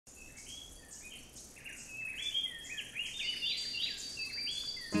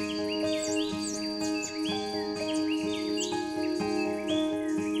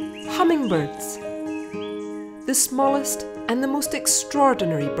Hummingbirds, the smallest and the most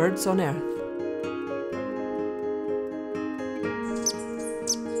extraordinary birds on earth.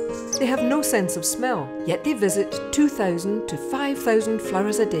 They have no sense of smell, yet they visit 2,000 to 5,000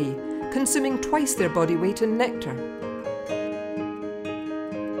 flowers a day, consuming twice their body weight in nectar.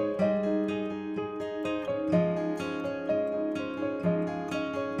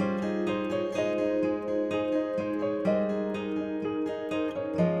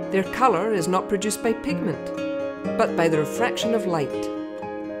 Their colour is not produced by pigment, but by the refraction of light.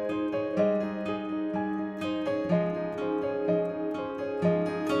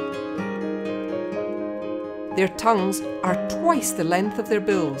 Their tongues are twice the length of their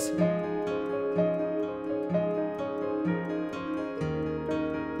bills.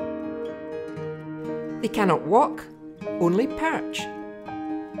 They cannot walk, only perch.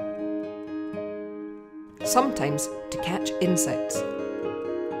 Sometimes to catch insects.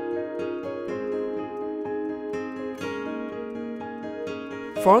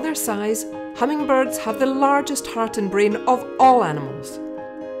 For their size, hummingbirds have the largest heart and brain of all animals.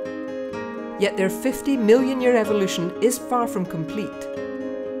 Yet their 50 million year evolution is far from complete,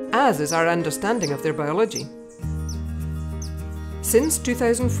 as is our understanding of their biology. Since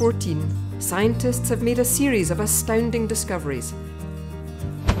 2014, scientists have made a series of astounding discoveries,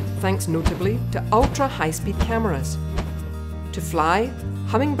 thanks notably to ultra-high-speed cameras. To fly,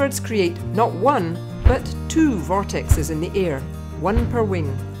 hummingbirds create not one, but two vortexes in the air, one per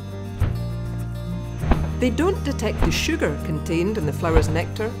wing. They don't detect the sugar contained in the flower's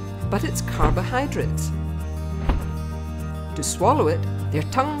nectar, but its carbohydrates. To swallow it, their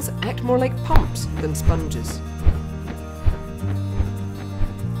tongues act more like pumps than sponges.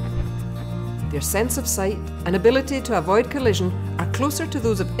 Their sense of sight and ability to avoid collision are closer to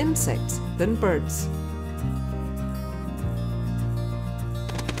those of insects than birds.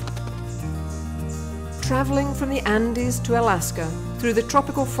 Travelling from the Andes to Alaska through the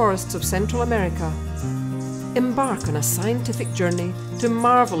tropical forests of Central America, embark on a scientific journey to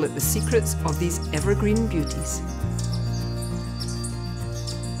marvel at the secrets of these evergreen beauties.